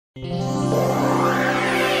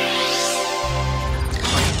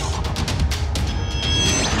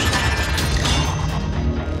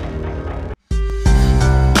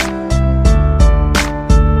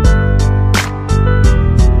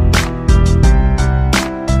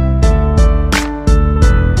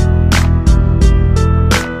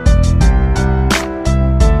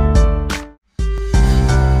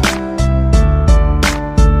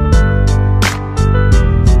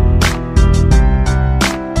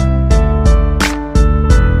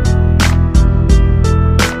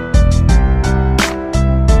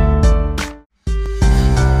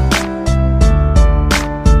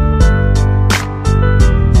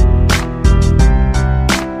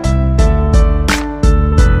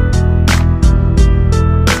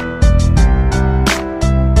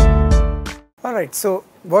Alright, so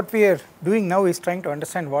what we are doing now is trying to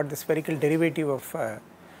understand what the spherical derivative of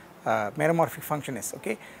meromorphic function is.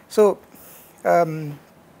 Okay, so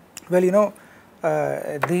well,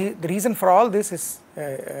 the reason for all this is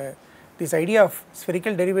this idea of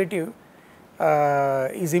spherical derivative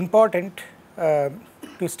is important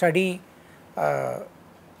to study the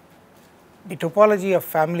topology of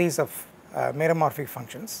families of meromorphic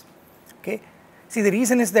functions. Okay, see, the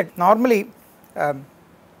reason is that normally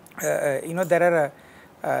there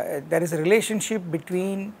is a relationship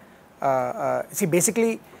between see,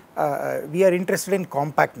 basically we are interested in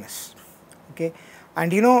compactness, okay,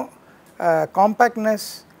 and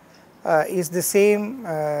compactness is the same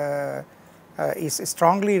is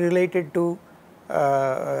strongly related to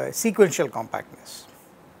sequential compactness,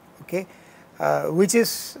 okay, which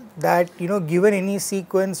is that given any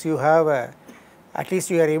sequence you have at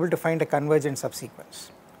least you are able to find a convergent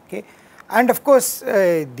subsequence, okay. And of course,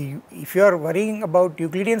 if you are worrying about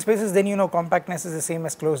Euclidean spaces, then compactness is the same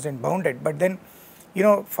as closed and bounded. But then,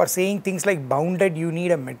 for saying things like bounded, you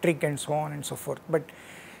need a metric and so on and so forth. But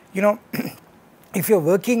if you are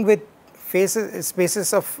working with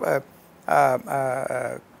spaces of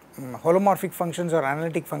holomorphic functions or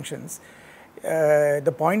analytic functions,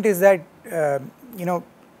 the point is that you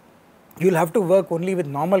will have to work only with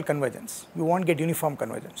normal convergence. You won't get uniform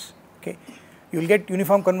convergence. Okay. You will get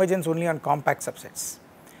uniform convergence only on compact subsets,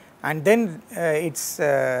 and then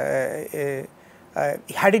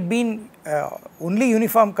had it been only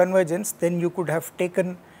uniform convergence, then you could have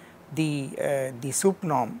taken the sup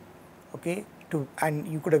norm, okay, and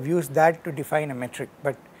you could have used that to define a metric.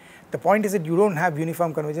 But the point is that you don't have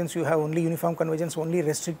uniform convergence, you have only uniform convergence only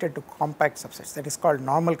restricted to compact subsets, that is called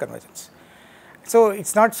normal convergence. So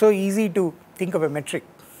it's not so easy to think of a metric,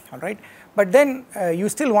 alright. But then you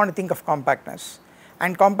still want to think of compactness,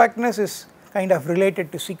 and compactness is kind of related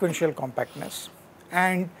to sequential compactness,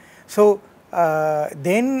 and so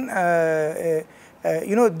then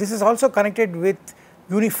this is also connected with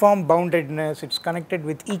uniform boundedness, it's connected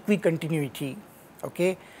with equicontinuity,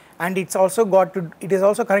 okay, and it is also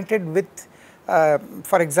connected with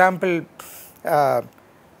for example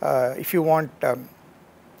if you want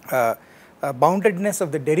boundedness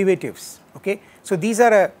of the derivatives, okay. So these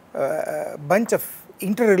are a bunch of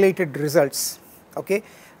interrelated results, okay.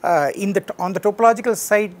 On the topological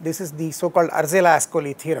side, this is the so-called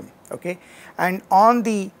Arzela-Ascoli theorem, okay, and on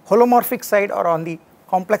the holomorphic side or on the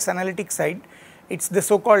complex analytic side, it's the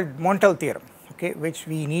so-called Montel theorem, okay, which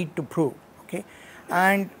we need to prove, okay.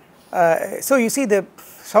 And so you see,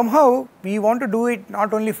 somehow we want to do it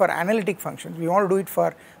not only for analytic functions, we want to do it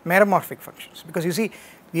for meromorphic functions, because you see,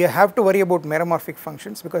 we have to worry about meromorphic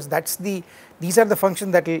functions, because these are the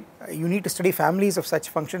functions that you need to study families of such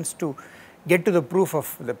functions to get to the proof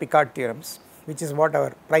of the Picard theorems, which is what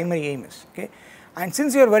our primary aim is, okay. And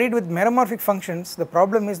since you are worried with meromorphic functions, the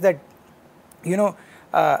problem is that they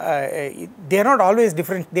are not always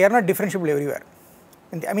different, they are not differentiable everywhere.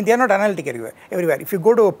 I mean, they are not analytic everywhere. If you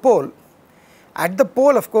go to a pole, at the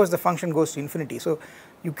pole of course the function goes to infinity, so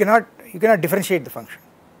you cannot differentiate the function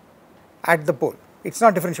at the pole. It's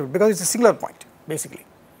not differentiable because it's a singular point basically,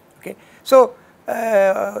 okay. So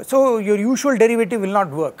your usual derivative will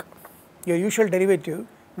not work, your usual derivative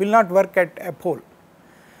will not work at a pole.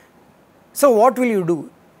 So what will you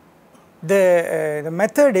do? The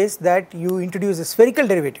method is that you introduce a spherical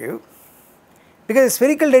derivative, because a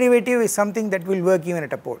spherical derivative is something that will work even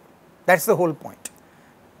at a pole, that is the whole point,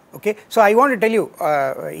 okay. So I want to tell you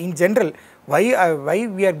in general why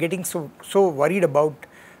we are getting so worried about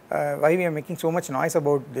why we are making so much noise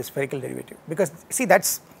about the spherical derivative, because see,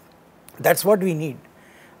 that's what we need,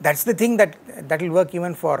 that's the thing that will work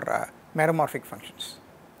even for meromorphic functions,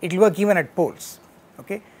 it will work even at poles,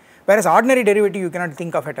 okay. Whereas ordinary derivative you cannot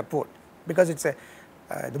think of at a pole, because it's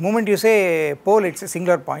the moment you say pole, it's a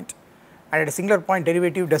singular point, and at a singular point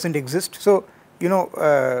derivative doesn't exist, so you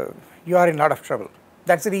know, you are in a lot of trouble.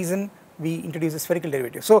 That's the reason we introduce the spherical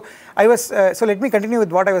derivative. So I was so let me continue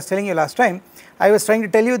with what I was telling you last time. I was trying to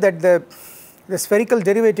tell you that the spherical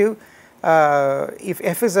derivative,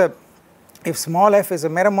 if small f is a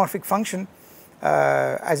meromorphic function,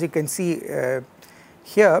 as you can see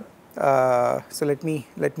here. So let me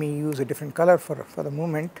use a different color for the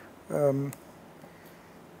moment.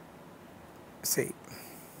 Say,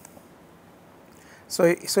 so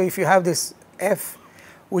if you have this f,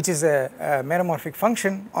 which is a meromorphic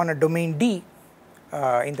function on a domain D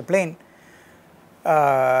in the plane,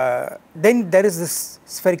 then there is this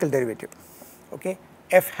spherical derivative, okay,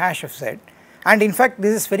 f hash of z, and in fact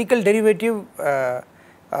this is spherical derivative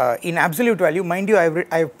in absolute value. Mind you,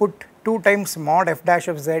 I have put 2 times mod f dash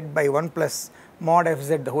of z by 1 plus mod f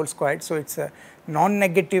z the whole squared, so it's a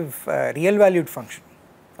non-negative real valued function,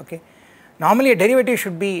 okay. Normally a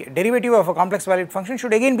derivative of a complex valued function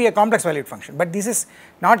should again be a complex valued function, but this is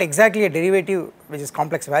not exactly a derivative which is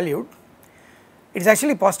complex valued. It is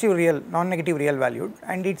actually positive real, non-negative real valued,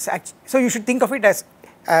 and it's so you should think of it as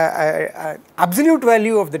absolute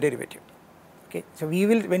value of the derivative, okay. So we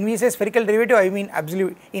will, when we say spherical derivative, I mean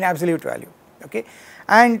absolute value, okay.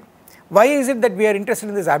 And why is it that we are interested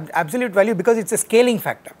in this absolute value? Because it's a scaling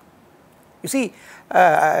factor. You see,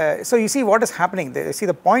 so you see what is happening there. See,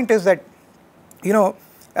 the point is that, you know,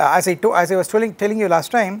 as I was telling you last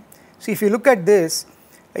time, so if you look at this,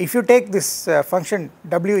 if you take this function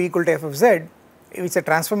w equal to f of z, which is a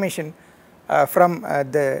transformation from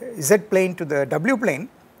the z plane to the w plane,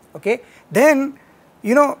 okay, then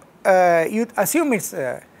you know you assume it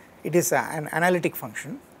is an analytic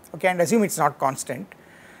function, okay, and assume it's not constant.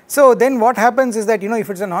 So then what happens is that, you know, if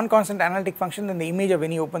it's a non-constant analytic function, then the image of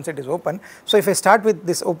any open set is open. So if I start with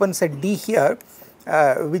this open set D here,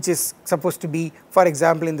 which is supposed to be, for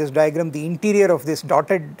example, in this diagram, the interior of this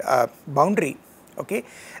dotted boundary, okay,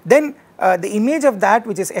 then the image of that,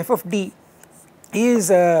 which is f of D, is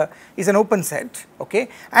an open set, okay,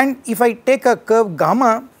 and if I take a curve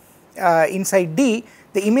gamma inside D,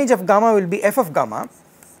 the image of gamma will be f of gamma,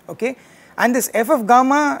 okay, and this f of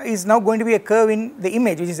gamma is now going to be a curve in the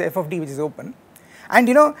image, which is f of D, which is open. And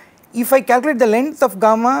you know, if I calculate the length of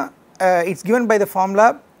gamma, it's given by the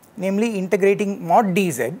formula, namely integrating mod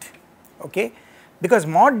dz, okay, because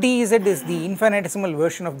mod dz is the infinitesimal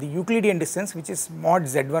version of the Euclidean distance, which is mod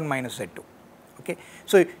z1 minus z2, okay.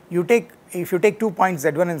 So if you take 2 points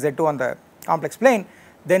z1 and z2 on the complex plane,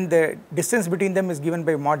 then the distance between them is given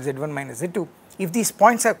by mod z1 minus z2. If these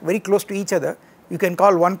points are very close to each other, you can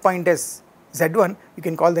call one point as z1, you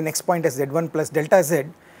can call the next point as z1 plus delta z,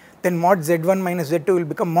 then mod z1 minus z2 will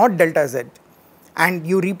become mod delta z, and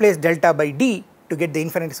you replace delta by d to get the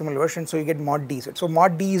infinitesimal version, so you get mod dz. So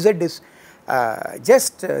mod dz is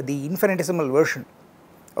just the infinitesimal version,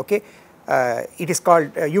 okay. It is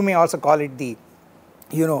called, you may also call it the,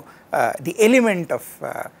 you know, the element of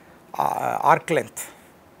arc length,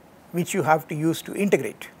 which you have to use to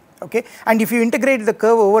integrate, okay. And if you integrate the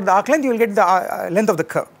curve over the arc length, you will get the length of the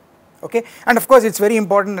curve, okay. And of course, it is very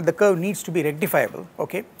important that the curve needs to be rectifiable,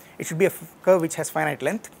 okay. It should be a curve which has finite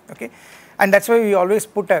length, okay, and that is why we always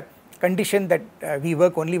put a condition that we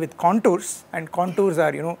work only with contours, and contours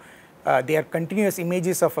are, you know, they are continuous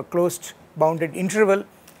images of a closed bounded interval,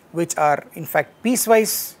 which are in fact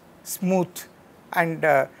piecewise smooth and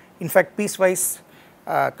in fact piecewise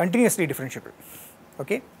continuously differentiable,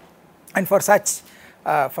 okay. And for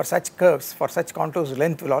such curves, for such contours,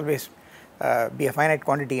 length will always be a finite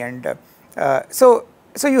quantity, and so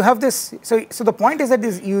you have this. So the point is that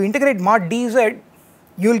this, you integrate mod dz,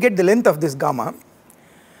 you will get the length of this gamma.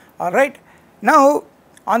 All right. Now,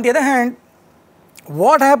 on the other hand,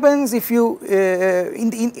 what happens if you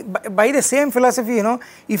by the same philosophy, you know,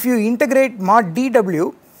 if you integrate mod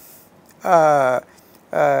dw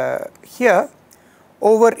here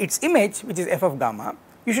over its image, which is f of gamma,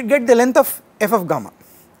 you should get the length of f of gamma,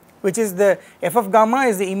 which is the f of gamma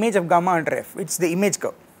is the image of gamma under f, it's the image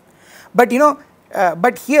curve. But you know,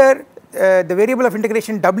 but here the variable of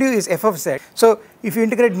integration w is f of z. So if you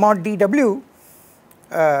integrate mod dw,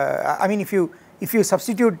 I mean if you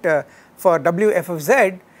substitute for w f of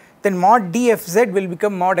z, then mod d f z will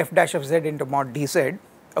become mod f dash of z into mod dz,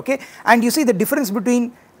 okay. And you see the difference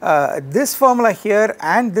between this formula here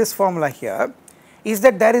and this formula here is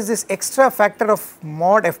that there is this extra factor of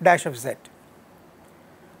mod f dash of z,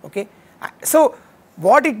 okay. So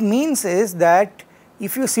what it means is that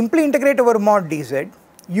if you simply integrate over mod dz,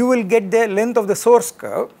 you will get the length of the source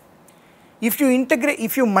curve. If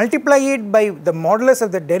you multiply it by the modulus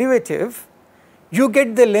of the derivative, you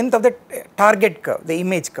get the length of the target curve, the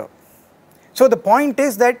image curve. So the point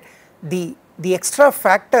is that the extra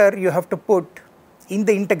factor you have to put in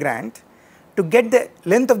the integrand to get the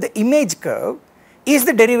length of the image curve is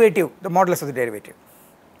the derivative, the modulus of the derivative.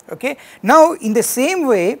 Okay. Now in the same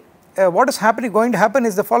way, what is going to happen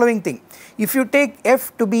is the following thing. If you take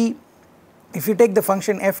f to be, if you take the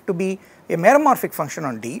function f to be a meromorphic function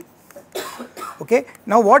on D, okay,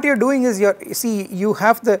 now what you are doing is you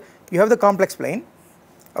have the complex plane,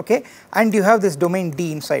 okay, and you have this domain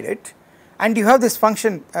D inside it, and you have this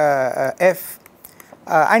function f,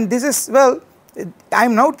 and this is, well, I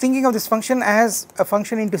am now thinking of this function as a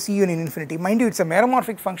function into C union infinity. Mind you, it is a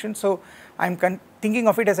meromorphic function, so I am thinking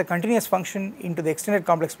of it as a continuous function into the extended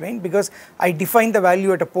complex plane because I define the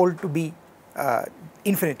value at a pole to be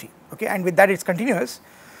infinity, okay, and with that it is continuous.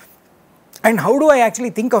 And how do I actually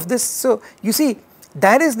think of this? So you see,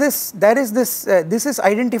 this is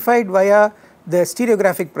identified via the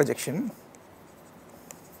stereographic projection.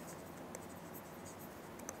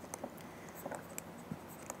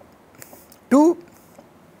 To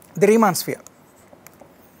the Riemann sphere,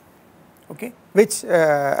 okay, which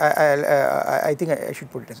I think I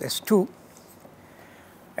should put it as S2,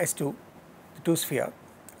 the 2 sphere,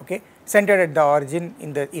 okay, centered at the origin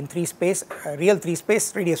in 3 space, real 3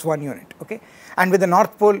 space, radius 1 unit, okay, and with the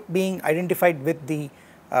north pole being identified with the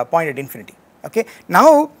point at infinity, okay.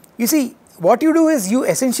 Now you see, what you do is you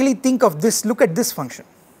essentially think of this, look at this function,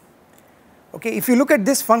 okay. If you look at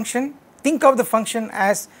this function, think of the function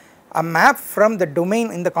as a map from the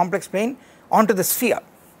domain in the complex plane onto the sphere,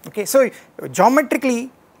 okay. So geometrically,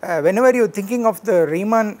 whenever you are thinking of the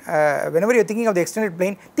Riemann, whenever you are thinking of the extended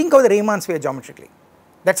plane, think of the Riemann sphere geometrically.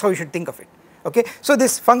 That is how you should think of it, okay. So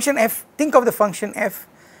this function f, think of the function f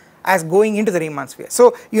as going into the Riemann sphere.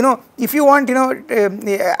 So you know, if you want, you know,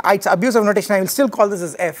 it's abuse of notation, I will still call this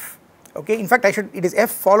as f, okay. In fact, it is f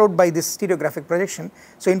followed by this stereographic projection.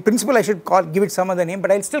 So in principle I should give it some other name, but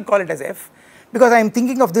I will still call it as f, because I am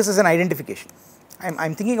thinking of this as an identification. I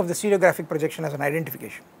am thinking of the stereographic projection as an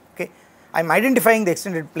identification, okay. I am identifying the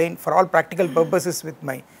extended plane for all practical purposes with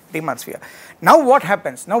my Riemann sphere. Now what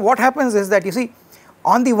happens? Now what happens is that, you see,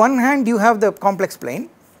 on the one hand you have the complex plane,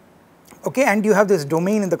 okay, and you have this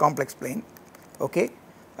domain in the complex plane, okay.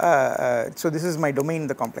 So this is my domain in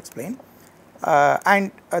the complex plane,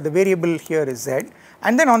 and the variable here is z,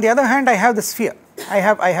 and then on the other hand I have the sphere, I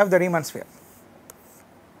have the Riemann sphere,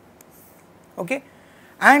 okay.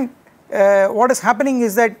 And what is happening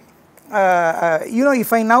is that you know,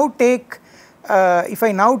 if I now take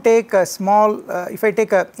a small, if I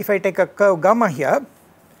take a curve gamma here,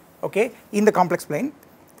 okay, in the complex plane,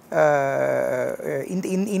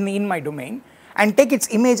 in my domain, and take its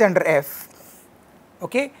image under f,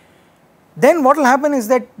 okay, then what will happen is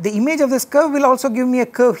that the image of this curve will also give me a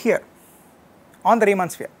curve here on the Riemann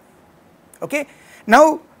sphere, okay.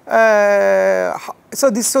 Now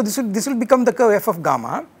this will become the curve f of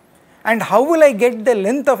gamma, and how will I get the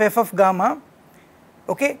length of f of gamma,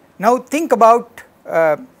 okay. Now think about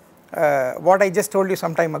what I just told you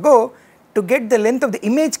some time ago. To get the length of the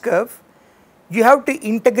image curve, you have to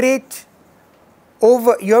integrate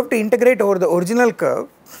over the original curve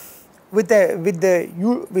with the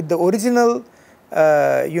original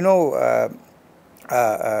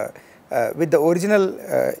with the original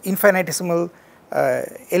infinitesimal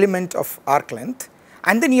element of arc length,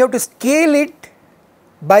 and then you have to scale it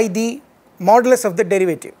by the modulus of the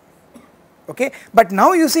derivative, okay. But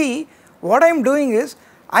now you see, what I am doing is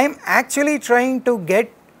I am actually trying to get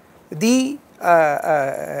the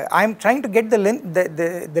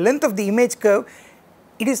length of the image curve.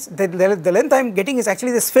 It is the length I am getting is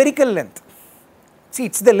actually the spherical length. See,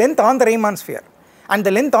 it is the length on the Riemann sphere, and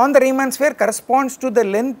the length on the Riemann sphere corresponds to the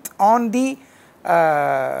length on the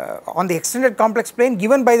extended complex plane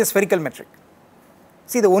given by the spherical metric.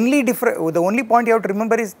 See, the only point you have to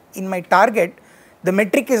remember is, in my target, the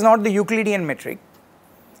metric is not the Euclidean metric,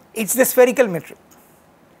 it is the spherical metric.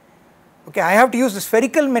 Okay, I have to use the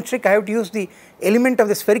spherical metric, I have to use the element of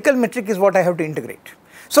the spherical metric is what I have to integrate.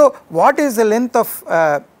 So what is the length of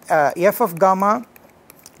f of gamma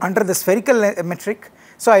under the spherical metric?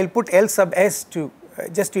 So I will put L sub s to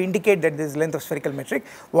just to indicate that this is length of spherical metric.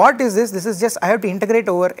 What is this? This is just, I have to integrate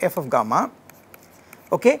over f of gamma,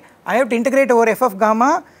 okay. I have to integrate over f of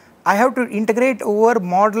gamma, I have to integrate over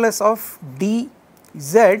modulus of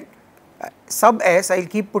dz sub s. I will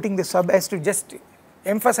keep putting the sub s to just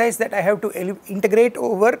emphasize that I have to integrate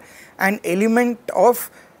over an element of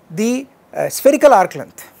the spherical arc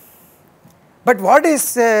length. But what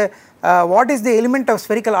is the element of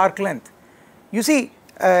spherical arc length? You see,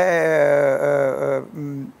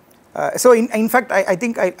 so in fact I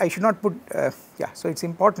think I should not put yeah. So it is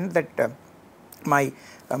important that my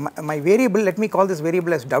variable, let me call this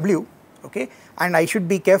variable as w, okay, and I should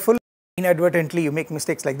be careful inadvertently you make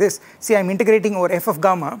mistakes like this. See, I am integrating over f of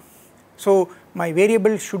gamma, so my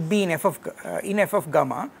variable should be in f of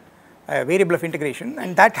gamma, variable of integration,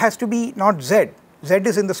 and that has to be not z. Z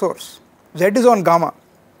is in the source, z is on gamma,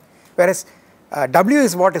 whereas w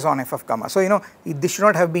is what is on f of gamma. So this should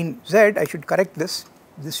not have been z, I should correct this.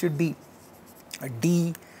 This should be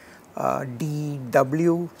d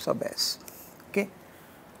dw sub s. Okay,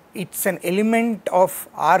 it's an element of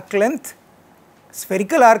arc length,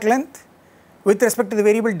 spherical arc length, with respect to the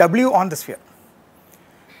variable w on the sphere.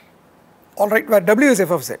 All right, where w is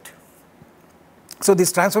f of z. So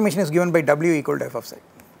this transformation is given by w equal to f of z.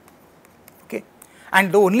 Okay,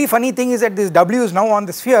 and the only funny thing is that this w is now on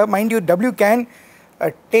the sphere. Mind you, w can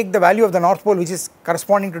take the value of the north pole, which is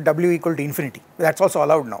corresponding to w equal to infinity. That's also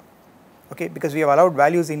allowed now. Okay, because we have allowed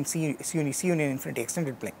values in C union infinity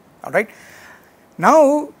extended plane. All right.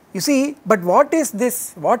 Now you see, but what is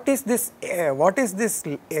this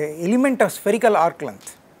element of spherical arc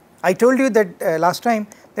length? I told you that last time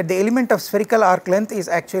that the element of spherical arc length is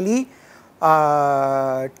actually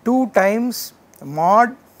 2 times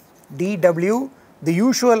mod dw, the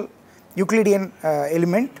usual Euclidean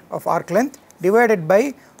element of arc length, divided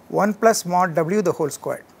by 1 plus mod w the whole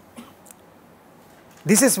squared.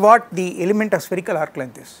 This is what the element of spherical arc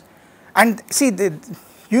length is. And see, the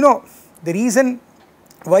reason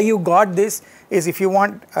why you got this is, if you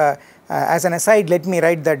want, as an aside, let me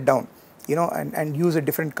write that down, and use a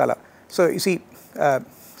different color. So you see,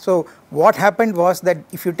 so what happened was that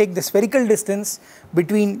if you take the spherical distance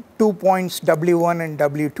between 2 points w1 and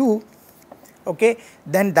w2, okay,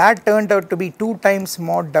 then that turned out to be 2 times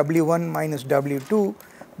mod w1 minus w2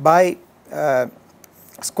 by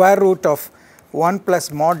square root of 1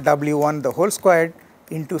 plus mod w1 the whole squared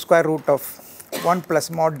into square root of 1 plus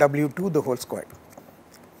mod w2 the whole squared.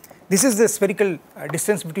 This is the spherical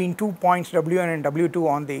distance between 2 points w1 and w2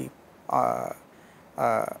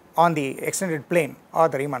 on the extended plane or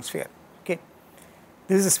the Riemann sphere. Okay,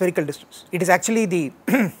 this is the spherical distance. It is actually the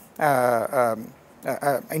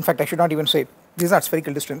in fact I should not even say this is not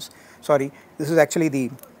spherical distance. Sorry, this is actually the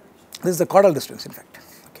caudal distance. In fact,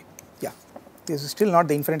 okay, yeah, this is still not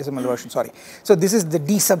the infinitesimal version. Sorry. So this is the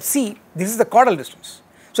d sub c. This is the caudal distance.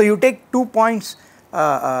 So you take 2 points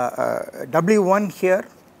w1 here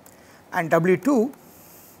and w2,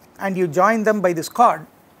 and you join them by this chord.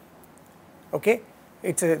 Okay,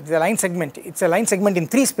 it's a line segment. It's a line segment in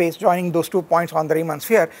 3 space joining those 2 points on the Riemann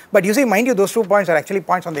sphere. But you see, mind you, those 2 points are actually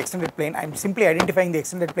points on the extended plane. I am simply identifying the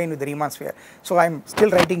extended plane with the Riemann sphere. So I am still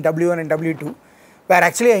writing w1 and w2, where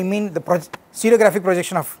actually I mean the stereographic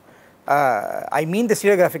projection of the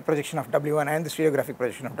stereographic projection of w1 and the stereographic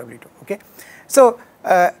projection of w2. Okay, so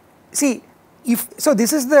see,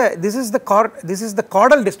 this is the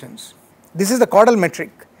caudal distance. This is the caudal metric.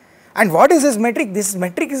 And what is this metric? This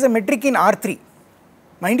metric is a metric in R3.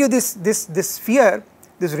 Mind you, this sphere,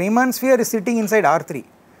 this Riemann sphere is sitting inside R3.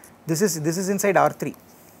 This is inside R3.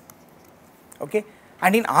 Okay,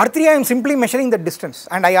 and in R3 I am simply measuring the distance,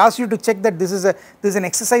 and I ask you to check that this is an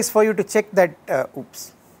exercise for you to check that.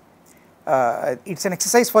 It's an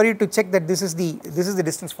exercise for you to check that this is the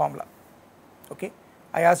distance formula. Okay,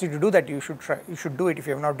 I ask you to do that. You should try. You should do it if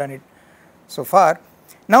you have not done it so far.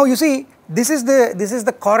 Now you see, this is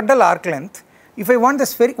the caudal arc length. If I want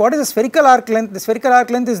what is the spherical arc length? The spherical arc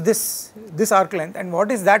length is this arc length, and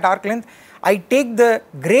what is that arc length? I take the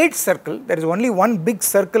great circle. There is only one big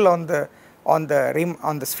circle on the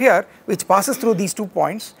sphere which passes through these 2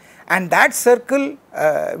 points, and that circle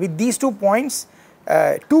with these 2 points,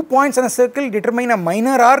 2 points on a circle determine a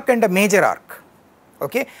minor arc and a major arc.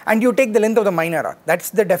 Okay, and you take the length of the minor arc. That's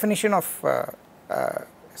the definition of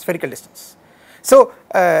spherical distance. So,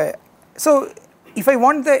 if I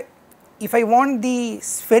want the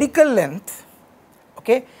spherical length,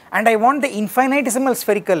 okay, and I want the infinitesimal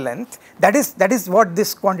spherical length, that is what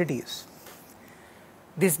this quantity is.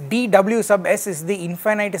 This dw sub s is the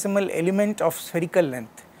infinitesimal element of spherical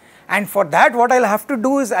length, and for that what I will have to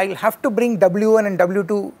do is I will have to bring w1 and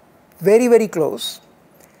w2 very, very close.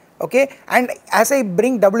 Okay, and as I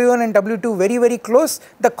bring w1 and w2 very, very close,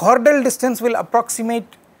 the caudal distance will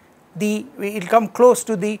approximate it will come close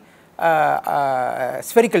to the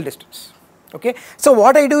spherical distance. Okay, so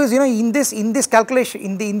what I do is, in this calculation,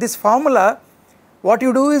 in this formula, what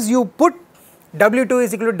you do is you put w2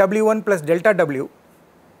 is equal to w1 plus delta w.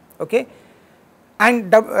 Okay, and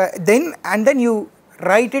then you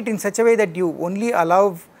write it in such a way that you only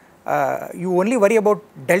worry about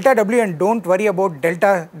delta w and don't worry about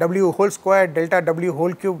delta w whole square, delta w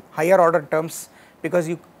whole cube, higher order terms, because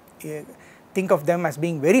you think of them as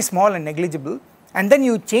being very small and negligible, and then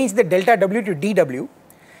you change the delta w to dw.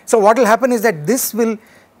 So what will happen is that this will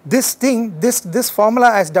this thing, this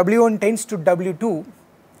formula as W1 tends to W2,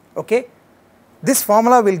 okay, this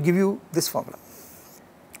formula will give you this formula.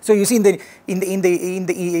 So you see in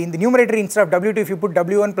the numerator, instead of W2, if you put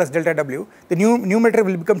W1 plus delta W, the numerator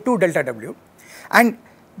will become 2 delta W, and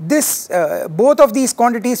this both of these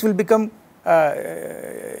quantities will become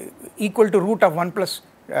equal to root of 1 plus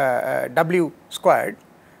W squared.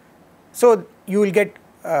 So you will get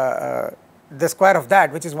the square of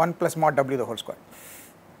that, which is 1 plus mod W the whole square.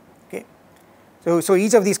 Okay. So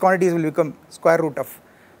each of these quantities will become square root of,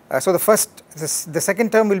 so the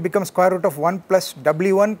second term will become square root of 1 plus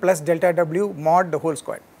W1 plus delta W mod the whole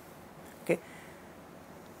square. Okay.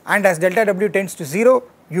 And as delta W tends to 0,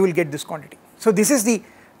 you will get this quantity. So this is the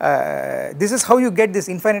this is how you get this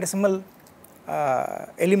infinitesimal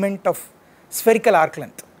element of spherical arc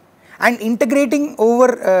length, and integrating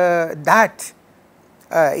over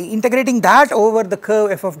over the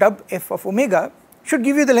curve f of omega should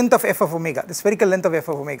give you the length of f of omega, the spherical length of f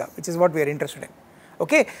of omega, which is what we are interested in.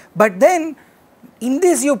 Okay, but then in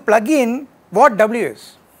this you plug in what W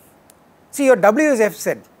is. See, your W is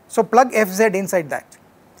Fz, so plug Fz inside that.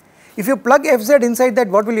 If you plug Fz inside that,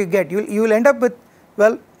 what will you get? You will end up with,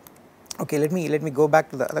 well, okay, let me go back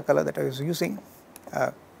to the other color that I was using.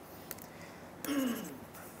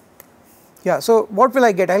 Yeah, so what will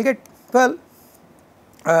I get? I'll get, well,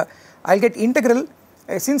 I'll get integral,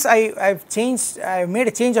 since I've made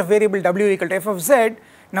a change of variable W equal to f of z,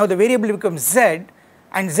 now the variable becomes z,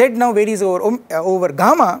 and z now varies over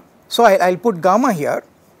gamma, so I'll put gamma here,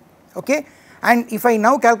 okay, and if I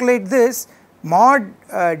now calculate this, mod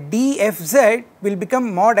dfz will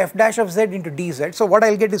become mod f dash of z into dz. So what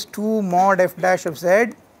I'll get is 2 mod f dash of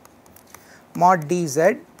z mod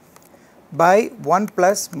dz by 1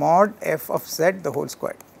 plus mod f of z the whole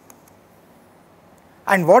square.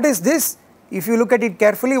 And what is this? If you look at it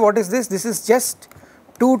carefully, what is this? This is just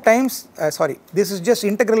 2 times, this is just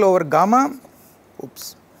integral over gamma,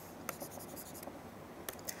 oops,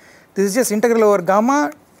 this is just integral over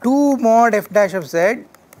gamma 2 mod f dash of z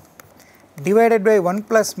divided by 1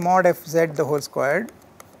 plus mod f z the whole squared,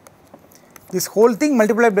 this whole thing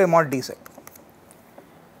multiplied by mod dz.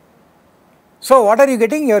 So what are you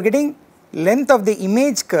getting? You are getting length of the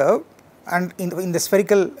image curve, and in the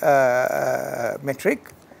spherical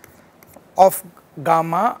metric of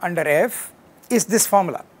gamma under f is this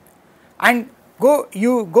formula. And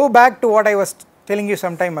you go back to what I was telling you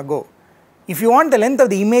some time ago. If you want the length of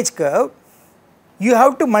the image curve, you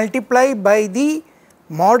have to multiply by the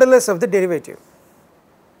modulus of the derivative.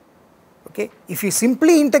 Okay, if you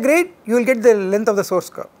simply integrate, you will get the length of the source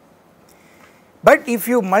curve, but if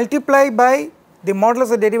you multiply by the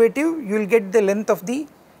modulus of the derivative, you will get the length of the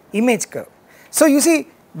image curve. So you see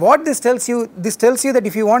what this tells you that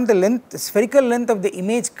if you want the spherical length of the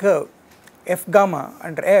image curve f gamma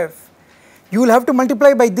under f, you will have to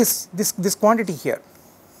multiply by this quantity here,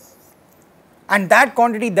 and that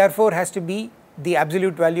quantity therefore has to be the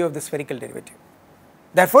absolute value of the spherical derivative.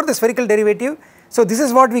 Therefore the spherical derivative, so this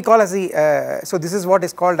is what we call as the, so this is what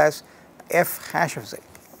is called as f hash of z.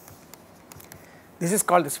 This is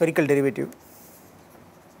called the spherical derivative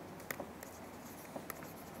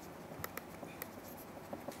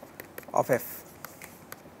of f,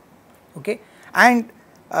 okay, and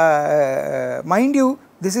mind you,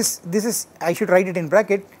 this is I should write it in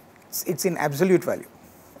bracket, it's in absolute value.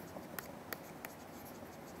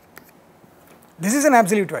 This is an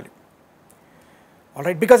absolute value,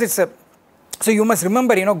 alright, because it's a, so you must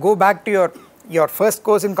remember, go back to your first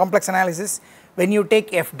course in complex analysis, when you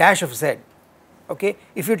take f dash of z, okay,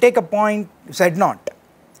 if you take a point z0,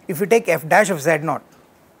 if you take f dash of z0,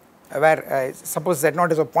 where suppose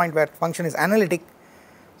z0 is a point where function is analytic,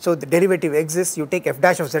 so the derivative exists, you take f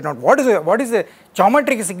dash of z0. What is the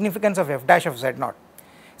geometric significance of f dash of z0?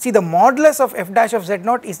 See, the modulus of f dash of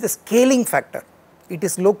z0 is the scaling factor. It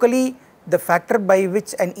is locally the factor by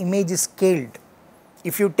which an image is scaled.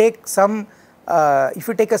 If you take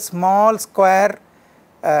a small square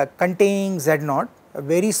containing z0, a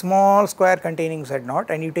very small square containing z0,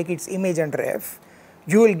 and you take its image under f,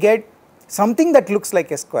 you will get something that looks like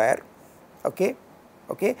a square, okay,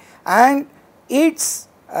 and its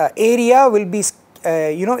area will be,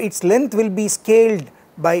 its length will be scaled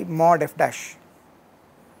by mod f dash.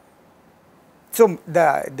 So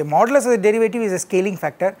the modulus of the derivative is a scaling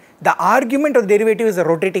factor. The argument of the derivative is a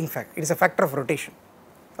rotating factor. It is a factor of rotation.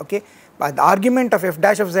 Okay, but the argument of f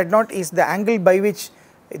dash of z0 is the angle by which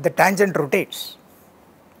the tangent rotates.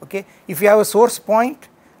 Okay, if you have a source point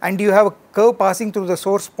and you have a curve passing through the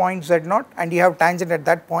source point z0 and you have tangent at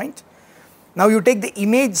that point, now you take the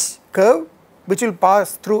image curve which will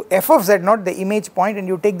pass through f of z0, the image point, and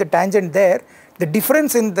you take the tangent there, the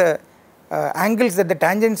difference in the angles that the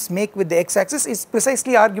tangents make with the x-axis is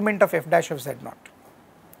precisely argument of f dash of z0.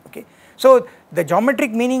 Okay. So the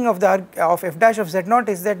geometric meaning of the of f dash of z0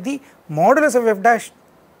 is that the modulus of f dash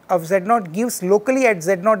of z0 gives locally at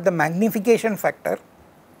z0 the magnification factor,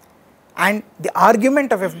 and the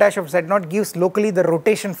argument of f dash of z0 gives locally the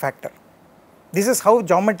rotation factor. This is how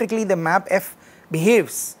geometrically the map f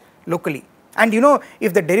behaves locally. And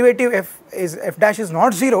if the derivative f dash is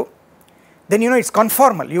not 0, then it is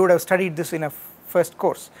conformal. You would have studied this in a first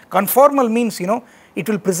course. Conformal means it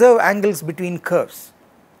will preserve angles between curves.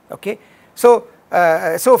 Okay. So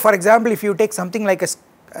for example, if you take something like a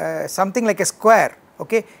square,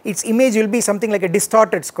 okay, its image will be something like a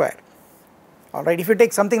distorted square. All right. If you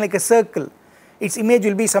take something like a circle, its image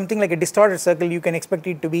will be something like a distorted circle. You can expect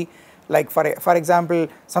it to be like for example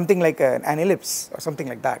something like an ellipse or something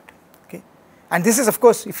like that. Okay. And this is of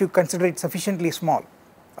course if you consider it sufficiently small.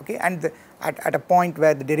 Okay, and at a point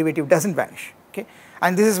where the derivative does not vanish. Okay,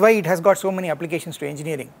 and this is why it has got so many applications to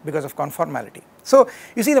engineering, because of conformality. So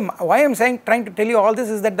you see, why I am trying to tell you all this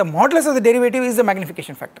is that the modulus of the derivative is the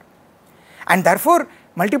magnification factor, and therefore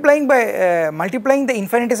multiplying the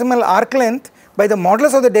infinitesimal arc length by the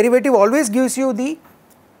modulus of the derivative always gives you the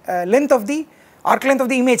arc length of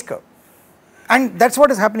the image curve, and that is what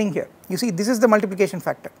is happening here. You see, this is the multiplication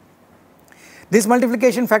factor. This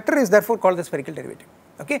multiplication factor is therefore called the spherical derivative.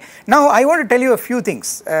 Okay. Now I want to tell you a few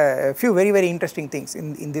things, a few very interesting things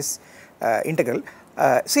in this integral.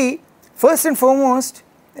 See, first and foremost,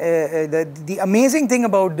 the amazing thing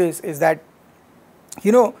about this is that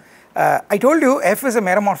I told you f is a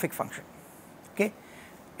meromorphic function. Okay,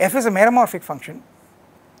 f is a meromorphic function.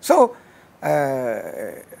 So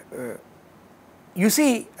you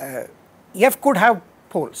see, f could have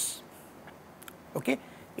poles. Okay,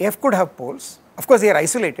 f could have poles. Of course, they are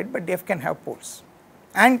isolated, but f can have poles.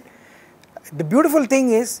 And the beautiful thing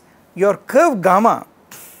is your curve gamma,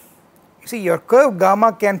 you see, your curve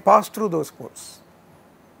gamma can pass through those poles.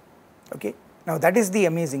 Okay. Now that is the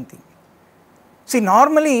amazing thing. See,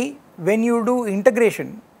 normally when you do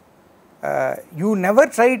integration, you never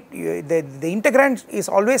try, the integrand is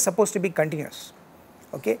always supposed to be continuous.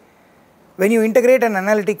 Okay. When you integrate an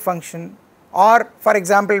analytic function, or for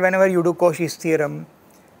example whenever you do Cauchy's theorem,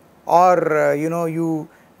 or you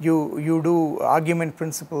do argument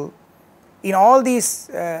principle, in all these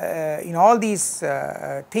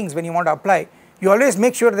things when you want to apply, you always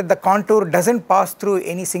make sure that the contour does not pass through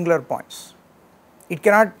any singular points. It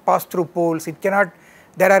cannot pass through poles, it cannot,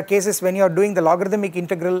 there are cases when you are doing the logarithmic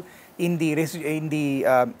integral in the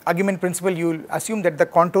argument principle, you will assume that the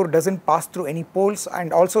contour does not pass through any poles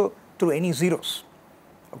and also through any zeros.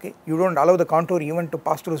 Okay, you do not allow the contour even to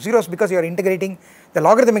pass through zeros, because you are integrating the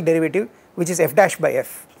logarithmic derivative, which is f dash by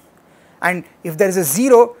f, and if there is a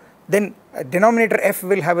 0, then denominator f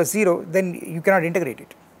will have a 0, then you cannot integrate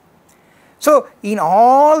it. So in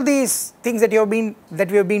all these things that we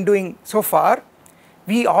have been doing so far,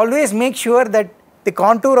 we always make sure that the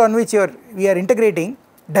contour on which we are integrating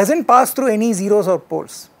does not pass through any zeros or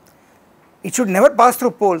poles. It should never pass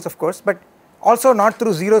through poles, of course, but also not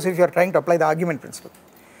through zeros if you are trying to apply the argument principle.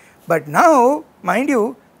 But now, mind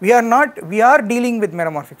you, we are dealing with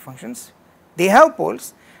meromorphic functions, they have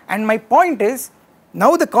poles, and my point is,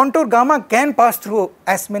 now the contour gamma can pass through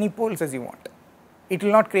as many poles as you want. It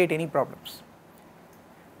will not create any problems.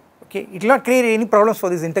 Okay, it will not create any problems for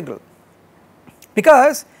this integral,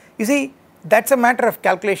 because you see, that is a matter of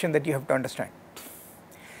calculation that you have to understand.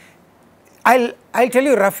 I'll tell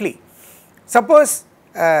you roughly. Suppose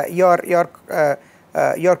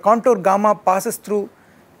your contour gamma passes through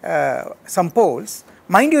some poles.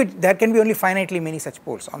 Mind you, there can be only finitely many such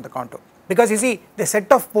poles on the contour, because you see, the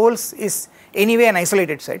set of poles is anyway an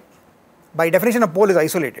isolated set. By definition, a pole is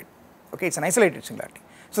isolated. Okay, it's an isolated singularity.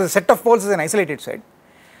 So the set of poles is an isolated set,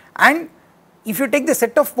 and if you take the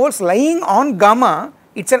set of poles lying on gamma,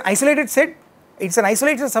 it's an isolated set. It's an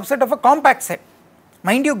isolated subset of a compact set.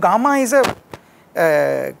 Mind you, gamma is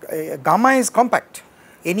compact.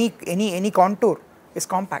 Any contour is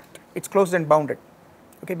compact. It's closed and bounded.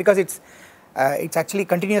 Okay, because it's actually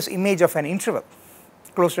continuous image of an interval,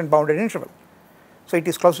 closed and bounded interval. So it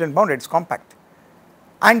is closed and bounded, it's compact.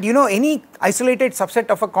 And any isolated subset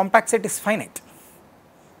of a compact set is finite,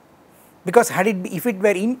 because if it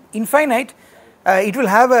were infinite, it will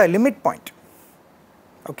have a limit point.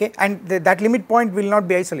 Okay, and that limit point will not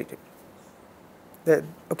be isolated.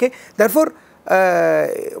 Okay, therefore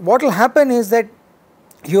what will happen is that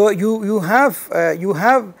you have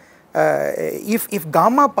if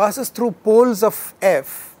gamma passes through poles of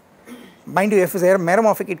f, mind you, f is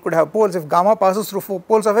meromorphic, it could have poles. If gamma passes through 4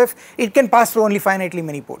 poles of f, it can pass through only finitely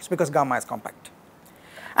many poles because gamma is compact.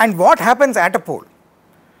 And what happens at a pole?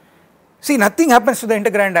 See, nothing happens to the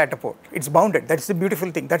integrand at a pole, it is bounded, that is the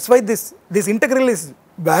beautiful thing. That is why this integral is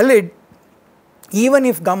valid even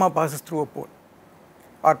if gamma passes through a pole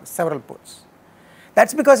or several poles. That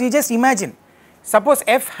is because you just imagine, suppose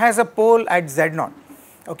f has a pole at z0,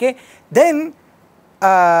 okay, then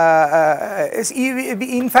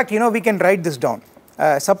in fact, you know, we can write this down.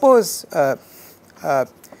 Suppose, so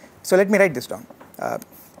let me write this down.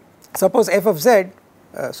 Suppose f of z,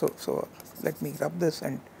 so let me rub this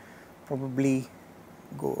and probably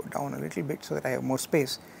go down a little bit so that I have more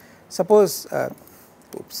space. Suppose,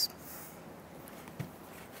 oops.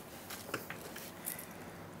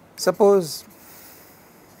 Suppose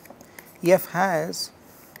f has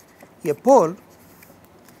a pole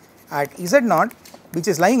at z0 which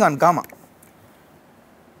is lying on gamma.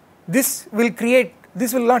 This will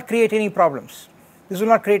not create any problems. This will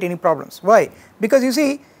not create any problems. Why? Because you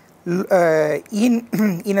see,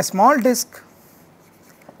 in a small disk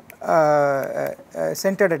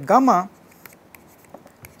centered at gamma,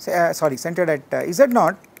 centered at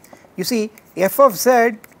z0, you see f of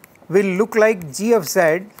z will look like g of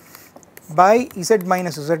z by z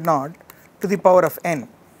minus z0 to the power of n,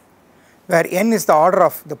 where n is the order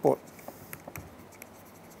of the pole.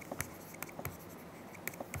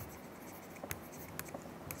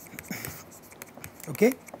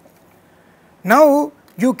 Okay. Now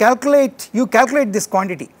you calculate this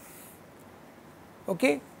quantity.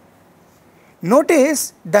 Okay.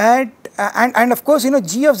 Notice that and of course, you know,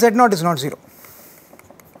 g of z0 is not 0.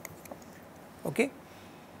 Okay.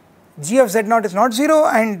 G of z0 is not 0,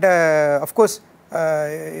 and of course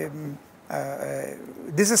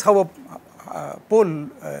this is how a pole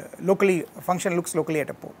locally function looks locally at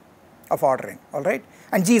a pole of order n, all right,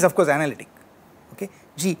 and g is of course analytic. Okay,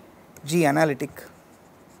 g analytic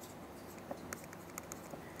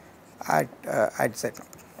at z0.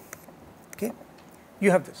 Okay, you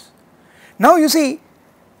have this. Now you see,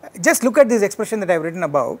 just look at this expression that I have written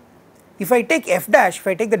above. If I take f dash, if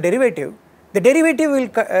I take the derivative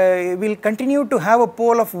will continue to have a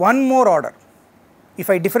pole of one more order. If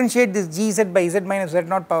I differentiate this gz by z minus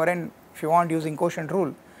z0 power n, if you want, using quotient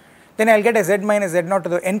rule, then I will get a z minus z0 to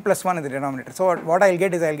the n plus 1 in the denominator. So what I will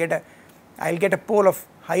get is I will get a pole of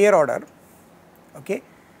higher order, okay,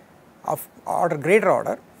 of order greater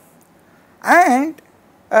order, and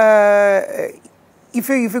if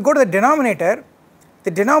you go to the denominator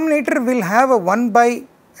will have a 1 by,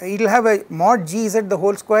 it will have a mod gz the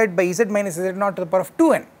whole squared by z minus z0 to the power of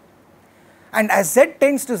 2n, and as z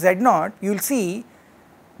tends to z0, you will see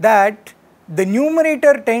that the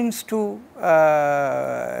numerator tends to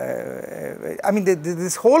I mean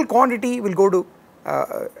this whole quantity will go to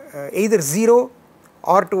either 0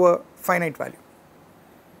 or to a finite value.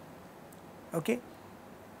 Okay,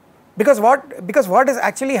 because what is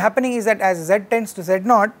actually happening is that as z tends to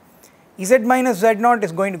z0, z minus z0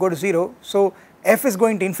 is going to go to 0, so f is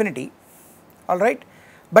going to infinity, all right,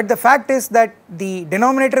 but the fact is that the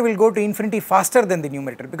denominator will go to infinity faster than the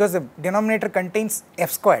numerator because the denominator contains f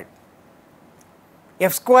squared.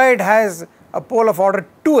 F squared has a pole of order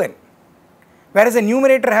 2n, whereas the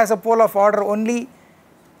numerator has a pole of order only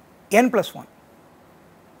n plus 1.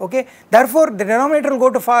 Okay, therefore the denominator will go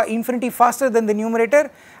to infinity faster than the numerator.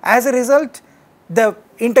 As a result, the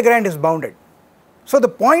integrand is bounded. So the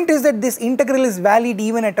point is that this integral is valid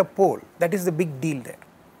even at a pole. That is the big deal there.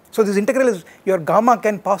 So this integral is, your gamma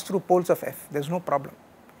can pass through poles of f, there is no problem.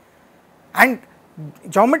 And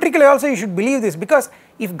geometrically also you should believe this, because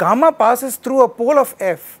if gamma passes through a pole of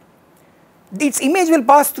f, its image will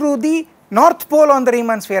pass through the north pole on the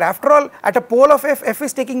Riemann sphere. After all, at a pole of f, f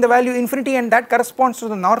is taking the value infinity, and that corresponds to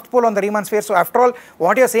the north pole on the Riemann sphere. So after all,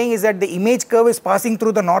 what you are saying is that the image curve is passing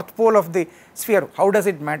through the north pole of the sphere. How does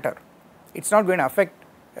it matter? It is not going to affect,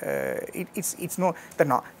 the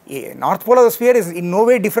north pole of the sphere is in no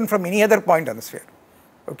way different from any other point on the sphere.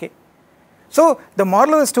 Okay. So the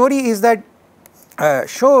moral of the story is that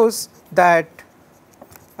shows that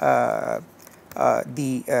the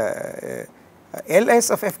Ls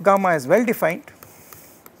of f gamma is well defined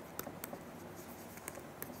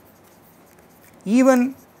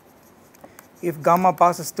even if gamma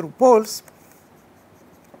passes through poles.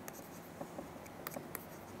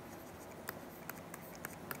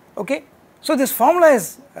 Okay. So this formula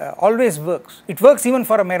is always works. It works even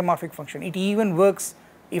for a meromorphic function. It even works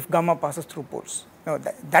if gamma passes through poles. Now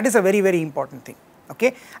that is a very, very important thing.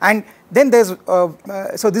 Okay. And then there is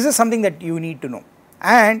so this is something that you need to know.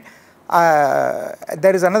 And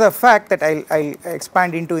there is another fact that I'll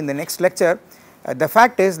expand into in the next lecture. the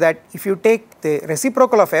fact is that if you take the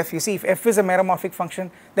reciprocal of f, you see if f is a meromorphic function,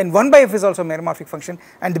 then 1 by f is also a meromorphic function,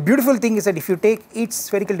 and the beautiful thing is that if you take each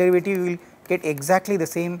spherical derivative, you will get exactly the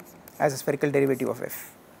same as a spherical derivative of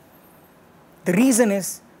f. The reason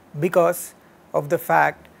is because of the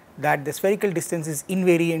fact that the spherical distance is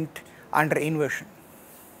invariant under inversion.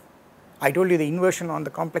 I told you the inversion on the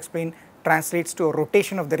complex plane translates to a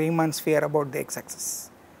rotation of the Riemann sphere about the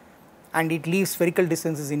x-axis, and it leaves spherical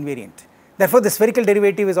distance is invariant. Therefore, the spherical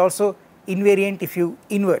derivative is also invariant if you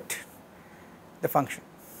invert the function.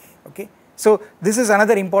 Okay. So, this is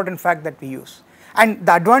another important fact that we use, and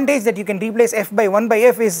the advantage that you can replace f by 1 by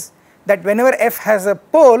f is that whenever f has a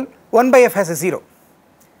pole, 1 by f has a 0.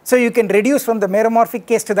 So, you can reduce from the meromorphic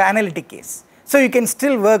case to the analytic case. So, you can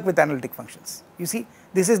still work with analytic functions. You see,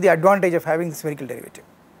 this is the advantage of having the spherical derivative.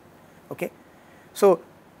 Okay. So,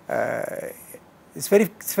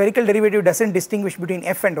 spherical derivative does not distinguish between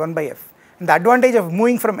f and 1 by f, and the advantage of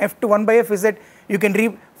moving from f to 1 by f is that you can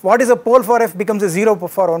what is a pole for f becomes a 0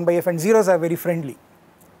 for 1 by f, and zeros are very friendly,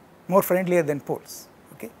 more friendlier than poles.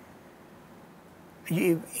 Okay.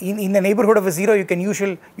 In the neighborhood of a 0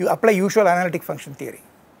 you apply usual analytic function theory,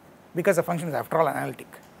 because the function is after all analytic.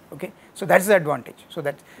 Okay. So, that is the advantage. So,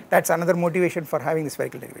 that is another motivation for having the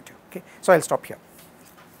spherical derivative. Okay. So, I will stop here.